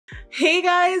Hey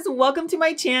guys, welcome to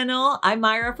my channel. I'm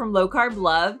Myra from Low Carb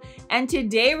Love, and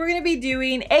today we're gonna be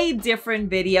doing a different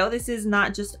video. This is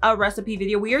not just a recipe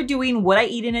video. We are doing what I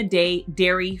eat in a day,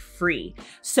 dairy free.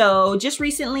 So just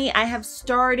recently I have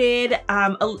started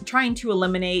trying to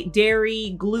eliminate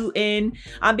dairy, gluten,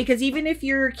 because even if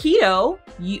you're keto,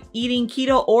 eating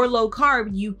keto or low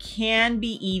carb, you can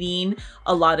be eating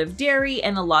a lot of dairy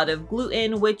and a lot of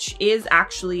gluten, which is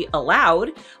actually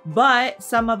allowed, but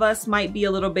some of us might be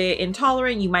a little bit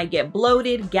intolerant. You might get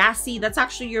bloated, gassy. That's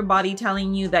actually your body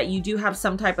telling you that you do have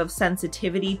some type of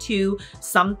sensitivity to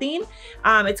something.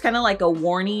 It's kind of like a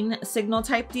warning signal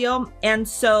type deal. And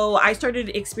so I started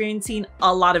experiencing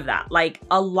a lot of that, like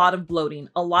a lot of bloating,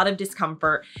 a lot of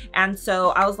discomfort. And so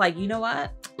I was like, you know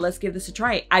what? Let's give this a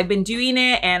try. I've been doing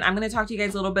it, and I'm going to talk to you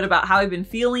guys a little bit about how I've been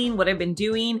feeling, what I've been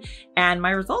doing, and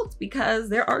my results, because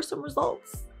there are some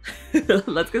results.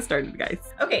 Let's get started, guys.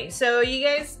 Okay, so you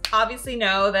guys obviously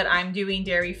know that I'm doing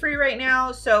dairy free right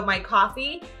now. So my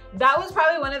coffee, that was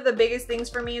probably one of the biggest things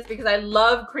for me, is because I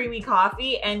love creamy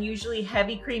coffee, and usually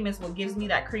heavy cream is what gives me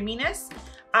that creaminess.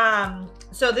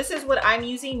 So this is what I'm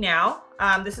using now.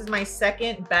 This is my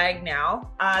second bag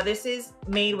now. This is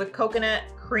made with coconut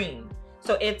cream.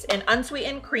 So it's an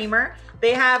unsweetened creamer.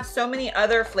 They have so many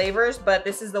other flavors, but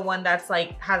this is the one that's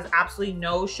like, has absolutely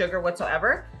no sugar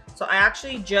whatsoever. So I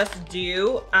actually just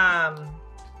do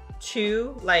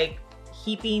 2 like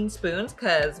heaping spoons,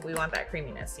 because we want that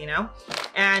creaminess, you know?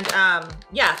 And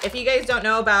yeah, if you guys don't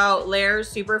know about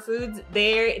Laird's superfoods,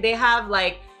 they have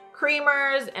like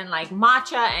creamers and like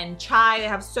matcha and chai. They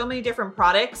have so many different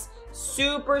products.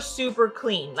 Super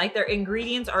clean. Like, their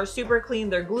ingredients are super clean.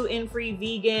 They're gluten-free,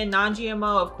 vegan,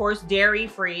 non-GMO, of course,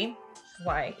 dairy-free.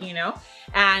 Why, you know?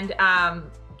 And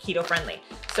keto friendly.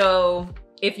 So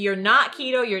if you're not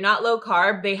keto, you're not low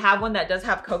carb, they have one that does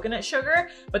have coconut sugar,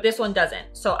 but this one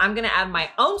doesn't. So I'm gonna add my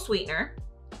own sweetener.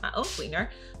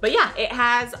 But yeah, it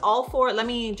has all 4. Let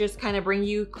me just kind of bring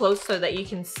you close so that you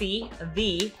can see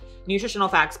the nutritional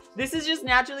facts. This is just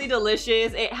naturally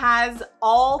delicious. It has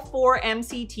all 4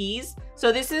 MCTs.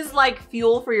 So this is like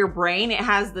fuel for your brain. It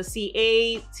has the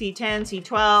C8, C10,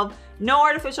 C12, no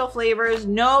artificial flavors,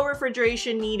 no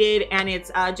refrigeration needed, and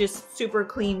it's just super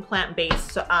clean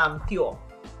plant-based fuel.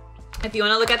 If you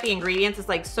want to look at the ingredients, it's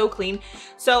like so clean.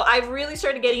 So I've really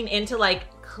started getting into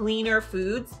like cleaner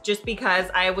foods, just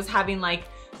because I was having like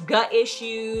gut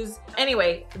issues.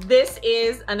 Anyway, this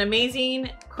is an amazing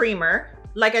creamer.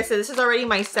 Like I said, this is already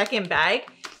my second bag,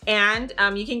 and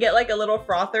you can get like a little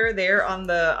frother there on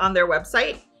their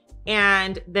website.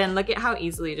 And then look at how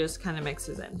easily it just kind of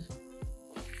mixes in.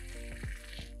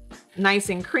 Nice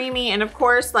and creamy. And of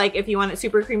course, like if you want it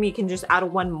super creamy, you can just add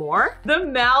 1 more. The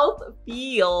mouth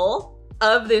feel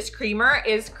of this creamer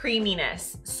is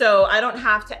creaminess. So I don't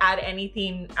have to add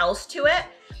anything else to it.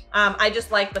 I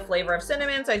just like the flavor of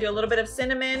cinnamon. So I do a little bit of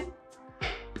cinnamon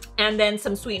and then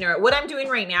some sweetener. What I'm doing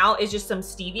right now is just some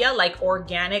stevia, like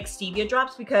organic stevia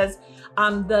drops, because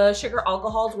the sugar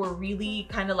alcohols were really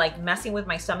kind of like messing with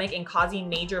my stomach and causing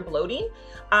major bloating.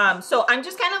 So I'm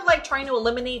just kind of like trying to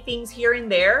eliminate things here and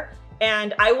there.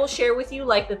 And I will share with you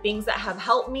like the things that have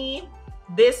helped me.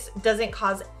 This doesn't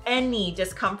cause any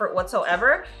discomfort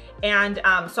whatsoever. And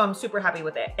so I'm super happy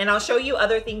with it. And I'll show you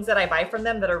other things that I buy from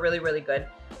them that are really, really good.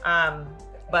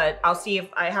 But I'll see if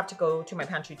I have to go to my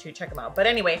pantry to check them out. But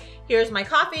anyway, here's my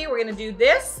coffee. We're gonna do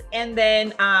this. And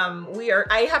then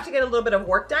I have to get a little bit of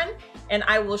work done, and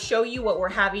I will show you what we're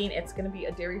having. It's gonna be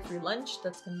a dairy-free lunch.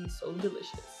 That's gonna be so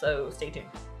delicious. So stay tuned.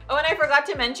 Oh, and I forgot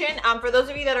to mention, for those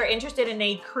of you that are interested in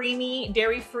a creamy,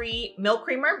 dairy-free milk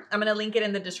creamer, I'm gonna link it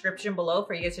in the description below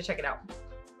for you guys to check it out.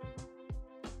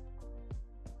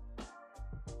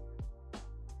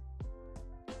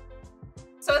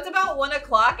 So it's about 1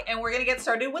 o'clock, and we're gonna get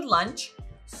started with lunch.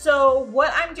 So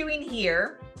what I'm doing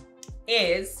here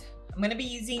is I'm gonna be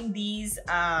using these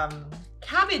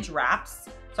cabbage wraps.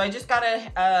 So I just got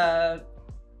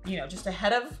just a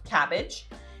head of cabbage,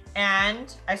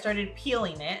 and I started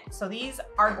peeling it. So these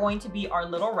are going to be our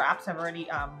little wraps. I've already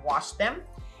washed them,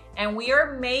 and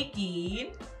we're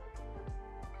making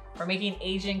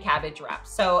Asian cabbage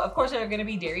wraps. So of course they're gonna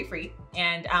be dairy free.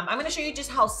 And I'm gonna show you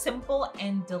just how simple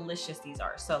and delicious these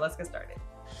are. So let's get started.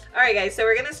 All right guys, so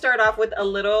we're gonna start off with a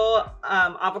little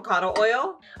avocado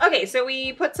oil. Okay, so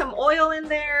we put some oil in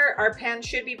there. Our pan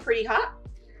should be pretty hot.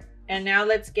 And now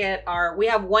let's get we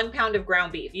have 1 pound of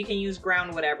ground beef. You can use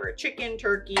ground whatever, chicken,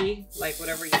 turkey, like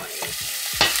whatever you want to use.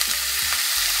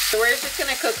 So we're just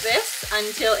gonna cook this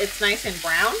until it's nice and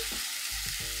brown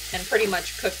and pretty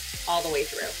much cooked all the way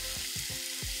through.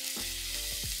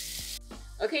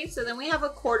 Okay, so then we have a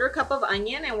 1/4 cup of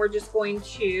onion, and we're just going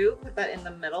to put that in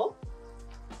the middle.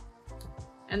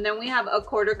 And then we have a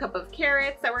 1/4 cup of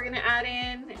carrots that we're gonna add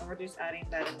in, and we're just adding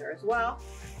that in there as well.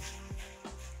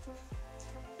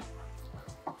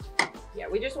 Yeah,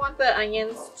 we just want the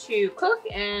onions to cook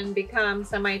and become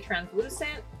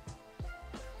semi-translucent.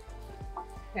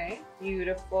 Okay,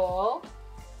 beautiful.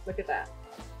 Look at that.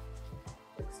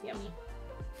 Looks yummy.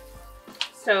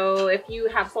 So if you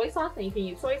have soy sauce, then you can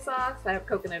use soy sauce. I have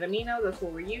coconut amino, that's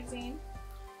what we're using.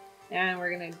 And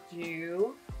we're gonna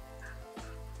do,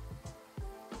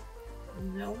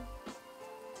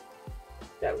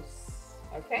 dose.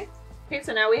 Okay. Okay,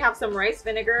 so now we have some rice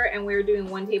vinegar and we're doing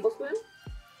 1 tablespoon.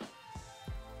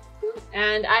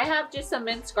 And I have just some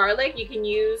minced garlic. You can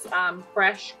use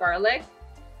fresh garlic.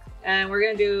 And we're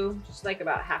gonna do just like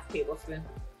about 1/2 tablespoon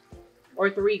or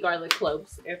 3 garlic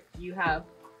cloves if you have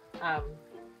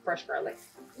fresh garlic.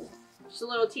 Just a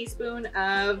little teaspoon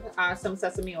of some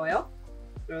sesame oil.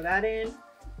 Throw that in.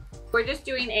 We're just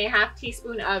doing a 1/2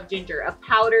 teaspoon of ginger, of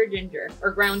powdered ginger or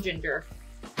ground ginger.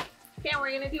 Okay, and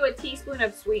we're gonna do a teaspoon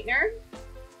of sweetener.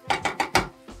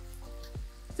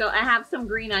 So I have some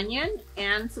green onion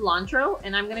and cilantro,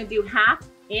 and I'm gonna do 1/2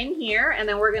 in here, and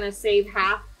then we're gonna save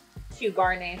 1/2 to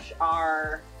garnish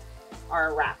our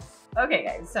wraps. Okay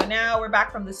guys, so now we're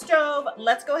back from the stove.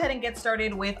 Let's go ahead and get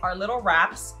started with our little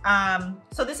wraps.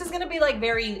 So this is gonna be like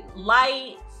very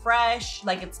light, fresh,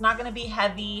 like it's not gonna be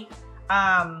heavy.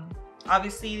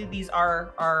 Obviously these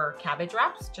are our cabbage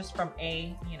wraps, just from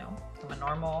a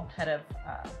normal head of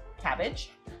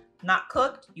cabbage. Not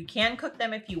cooked. You can cook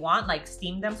them if you want, like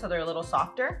steam them so they're a little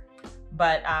softer.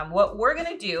 But what we're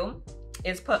gonna do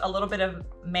is put a little bit of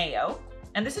mayo.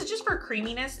 And this is just for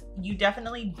creaminess. You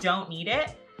definitely don't need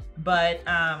it, but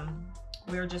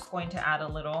we're just going to add a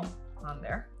little on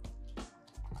there.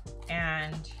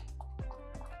 And,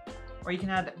 or you can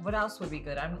add, what else would be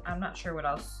good? I'm not sure what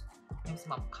else. Maybe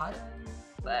some avocado,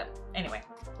 but anyway,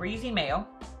 we're using mayo.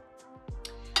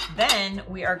 Then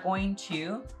we are going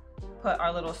to put our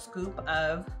little scoop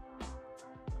of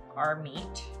our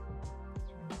meat. So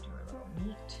we're gonna do our little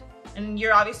meat. And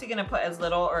you're obviously gonna put as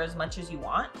little or as much as you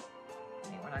want.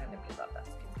 We're not gonna be about that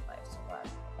skinny life, so we'll add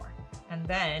more. And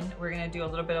then we're gonna do a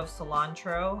little bit of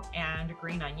cilantro and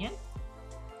green onion.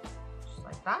 Just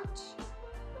like that.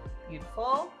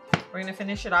 Beautiful. We're gonna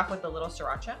finish it off with a little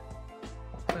sriracha.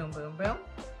 Boom, boom, boom.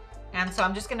 And so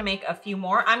I'm just gonna make a few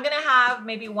more. I'm gonna have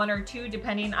maybe 1 or 2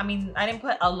 depending. I mean, I didn't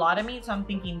put a lot of meat, so I'm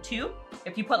thinking 2.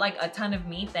 If you put like a ton of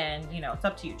meat, then it's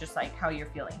up to you, just like how you're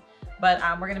feeling. But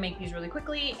we're gonna make these really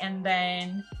quickly, and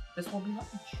then this will be lunch.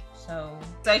 So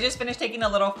I just finished taking a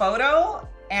little photo,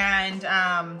 and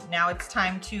now it's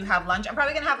time to have lunch. I'm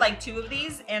probably gonna have like 2 of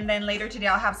these, and then later today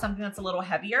I'll have something that's a little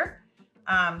heavier.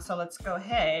 So let's go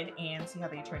ahead and see how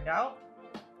they turned out.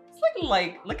 It's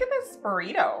like look at this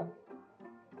burrito.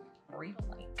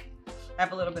 Burrito-like. I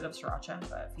have a little bit of sriracha,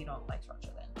 but if you don't like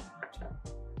sriracha, then you don't have to.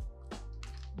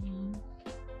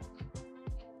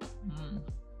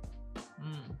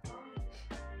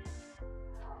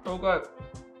 So good.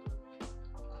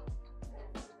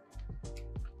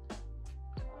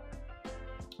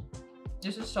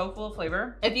 This is so full of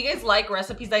flavor. If you guys like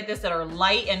recipes like this that are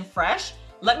light and fresh,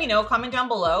 let me know, comment down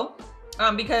below.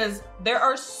 Because there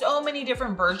are so many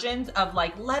different versions of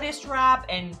like lettuce wrap,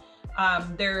 and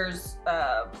there's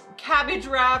cabbage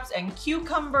wraps and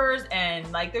cucumbers,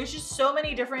 and like there's just so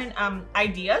many different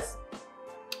ideas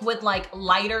with like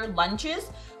lighter lunches.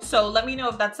 So let me know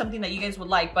if that's something that you guys would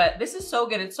like. But this is so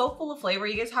good. It's so full of flavor.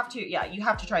 You guys have to, you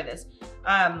have to try this.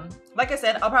 Like I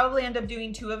said, I'll probably end up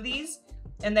doing 2 of these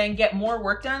and then get more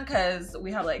work done because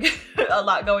we have like a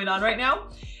lot going on right now.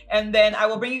 And then I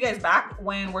will bring you guys back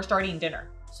when we're starting dinner.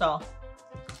 So,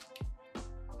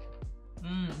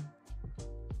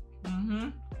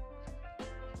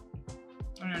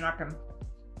 And you're not gonna,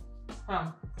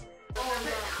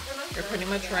 you're pretty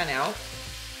much run out.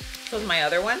 So is my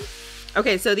other one.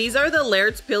 Okay, so these are the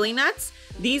Laird's pili nuts.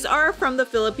 These are from the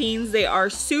Philippines. They are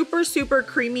super, super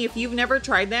creamy. If you've never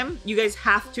tried them, you guys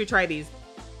have to try these.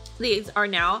 These are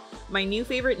now my new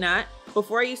favorite nut.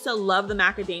 Before I used to love the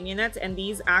macadamia nuts, and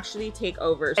these actually take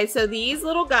over. Okay, so these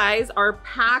little guys are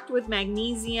packed with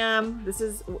magnesium. This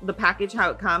is the package, how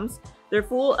it comes. They're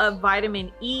full of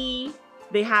vitamin E.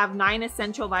 They have 9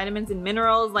 essential vitamins and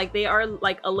minerals. Like they are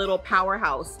like a little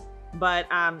powerhouse. But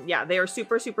yeah, they are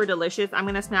super, super delicious. I'm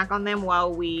gonna snack on them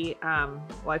while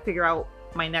I figure out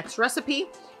my next recipe.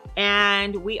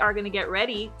 And we are gonna get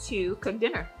ready to cook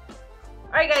dinner.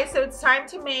 All right guys, so it's time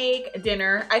to make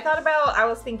dinner. I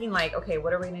was thinking like, okay,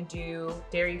 what are we gonna do?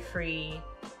 Dairy-free,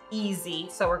 easy.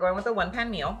 So we're going with a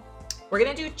 1-pan meal. We're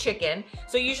gonna do chicken.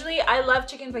 So usually I love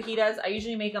chicken fajitas. I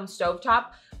usually make them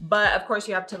stovetop, But of course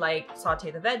you have to like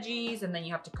saute the veggies and then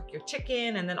you have to cook your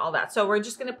chicken and then all that. So we're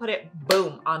just gonna put it,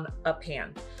 boom, on a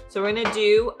pan. So we're gonna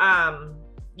do,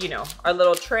 you know, our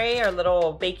little tray, our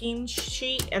little baking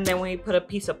sheet, and then we put a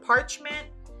piece of parchment.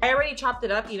 I already chopped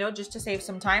it up, you know, just to save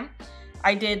some time.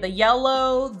 I did the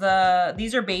yellow,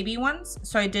 these are baby ones.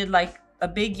 So I did like a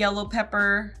big yellow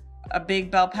pepper, a big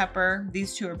bell pepper.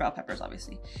 These two are bell peppers,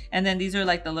 obviously. And then these are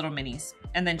like the little minis.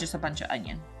 And then just a bunch of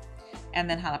onion. And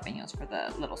then jalapenos for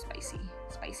the little spicy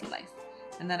life.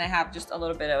 And then I have just a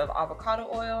little bit of avocado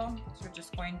oil. So we're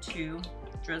just going to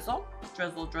drizzle,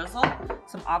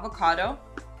 some avocado,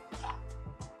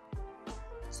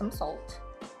 some salt.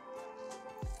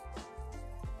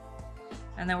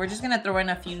 And then we're just gonna throw in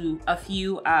a few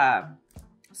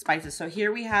spices. So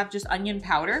here we have just onion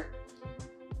powder.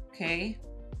 Okay,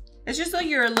 it's just so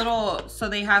you're a little, so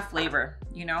they have flavor,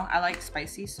 you know. I like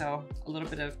spicy, so a little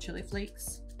bit of chili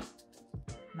flakes,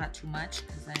 not too much,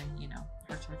 because then, you know,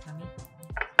 hurts our tummy.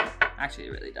 Actually,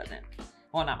 it really doesn't.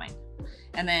 Well, not mine.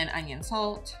 And then onion,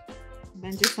 salt, and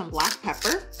then just some black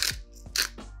pepper.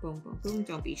 Boom, boom, boom.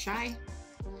 Don't be shy.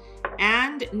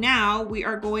 And now we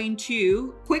are going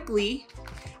to quickly,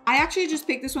 I actually just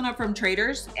picked this one up from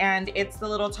Trader's, and it's the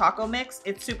little taco mix.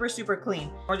 It's super, super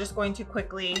clean. We're just going to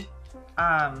quickly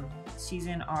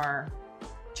season our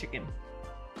chicken.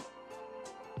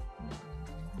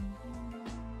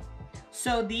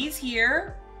 So these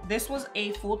here, this was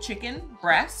a full chicken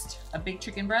breast, a big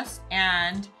chicken breast,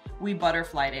 and we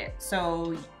butterflied it.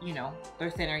 So, you know, they're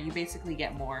thinner. You basically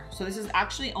get more. So this is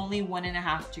actually only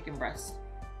 1.5 chicken breasts,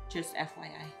 just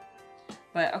FYI.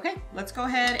 But okay, let's go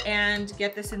ahead and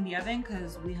get this in the oven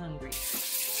because we hungry. I'm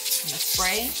gonna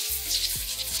spray.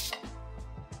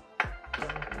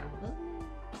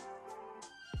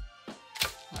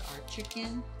 Put our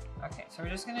chicken. Okay, so we're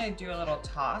just gonna do a little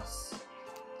toss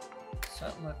so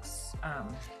it looks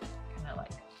kind of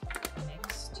like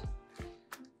mixed.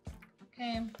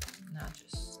 Okay, now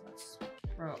just let's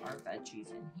throw our veggies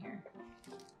in here.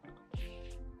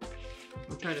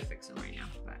 We'll try to fix them right now,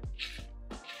 but.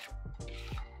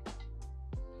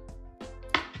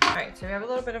 All right, so we have a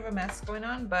little bit of a mess going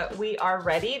on, but we are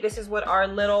ready. This is what our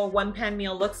little 1-pan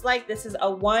meal looks like. This is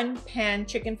a 1-pan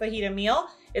chicken fajita meal.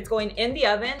 It's going in the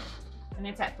oven and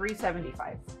it's at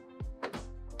 375.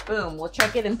 Boom, we'll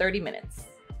check it in 30 minutes.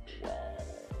 Whoa,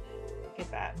 look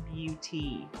at that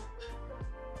beauty.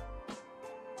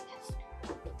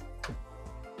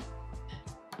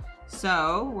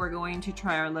 So we're going to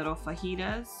try our little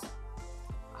fajitas.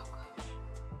 Oh gosh,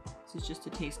 this is just a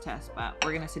taste test, but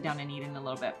we're gonna sit down and eat in a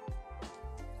little bit.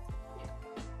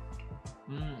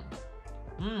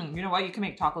 You know what? You can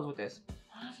make tacos with this.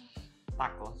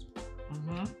 Tacos.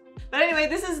 But anyway,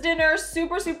 this is dinner.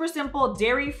 Super, super simple,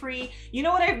 dairy-free. You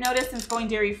know what I've noticed since going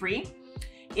dairy-free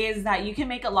is that you can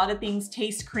make a lot of things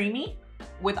taste creamy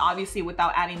with obviously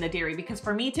without adding the dairy. Because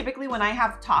for me, typically when I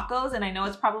have tacos, and I know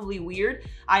it's probably weird,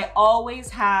 I always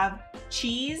have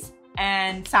cheese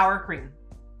and sour cream.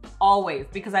 Always,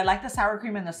 because I like the sour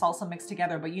cream and the salsa mixed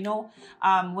together. But you know,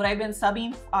 what I've been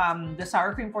subbing the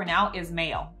sour cream for now is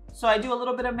mayo. So I do a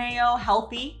little bit of mayo,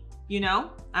 healthy, you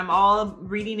know. I'm all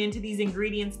reading into these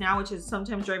ingredients now, which is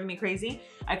sometimes driving me crazy.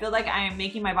 I feel like I am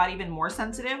making my body even more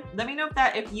sensitive. Let me know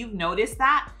if you've noticed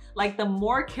that. Like the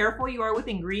more careful you are with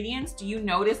ingredients, do you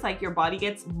notice like your body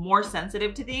gets more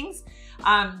sensitive to things?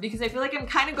 Because I feel like I'm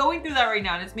kind of going through that right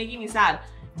now and it's making me sad.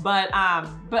 But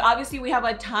obviously we have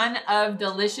a ton of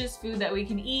delicious food that we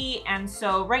can eat. And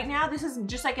so right now this is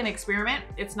just like an experiment.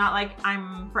 It's not like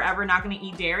I'm forever not gonna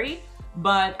eat dairy,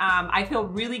 but I feel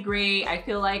really great. I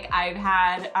feel like I've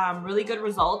had really good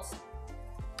results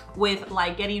with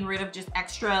like getting rid of just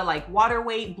extra like water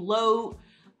weight, bloat,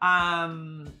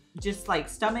 just like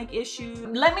stomach issues.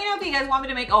 Let me know if you guys want me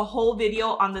to make a whole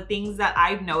video on the things that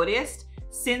I've noticed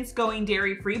since going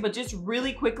dairy free. But just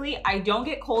really quickly, I don't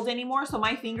get cold anymore. So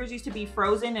my fingers used to be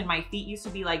frozen and my feet used to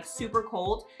be like super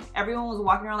cold. Everyone was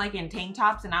walking around like in tank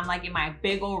tops and I'm like in my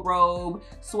big old robe,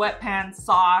 sweatpants,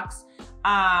 socks,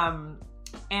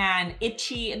 and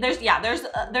itchy. There's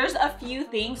a few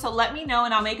things. So let me know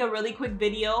and I'll make a really quick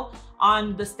video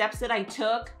on the steps that I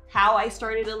took, how I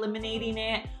started eliminating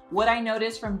it, what I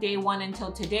noticed from day 1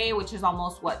 until today, which is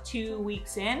almost what, 3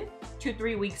 weeks in.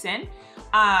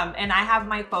 And I have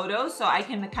my photos so I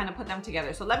can kind of put them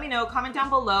together. So let me know, comment down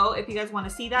below if you guys want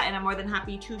to see that and I'm more than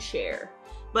happy to share.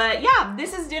 But yeah,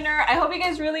 this is dinner. I hope you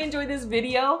guys really enjoyed this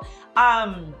video.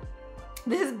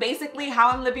 This is basically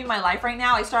how I'm living my life right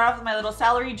now. I start off with my little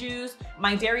celery juice,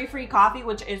 my dairy-free coffee,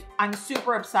 which is I'm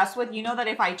super obsessed with. You know that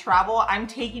if I travel, I'm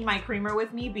taking my creamer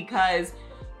with me because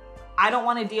I don't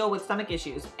want to deal with stomach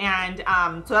issues. And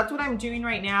so that's what I'm doing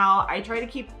right now. I try to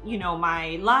keep, you know,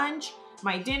 my lunch,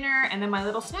 my dinner, and then my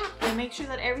little snack, and make sure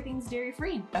that everything's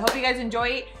dairy-free. I hope you guys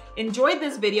enjoyed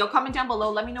this video. Comment down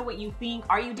below. Let me know what you think.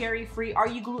 Are you dairy-free? Are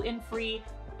you gluten-free?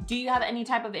 Do you have any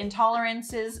type of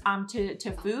intolerances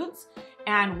to foods?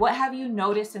 And what have you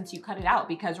noticed since you cut it out?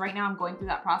 Because right now I'm going through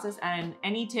that process, and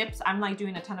any tips, I'm like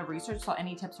doing a ton of research, so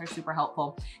any tips are super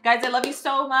helpful. Guys, I love you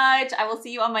so much. I will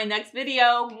see you on my next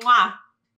video. Mwah!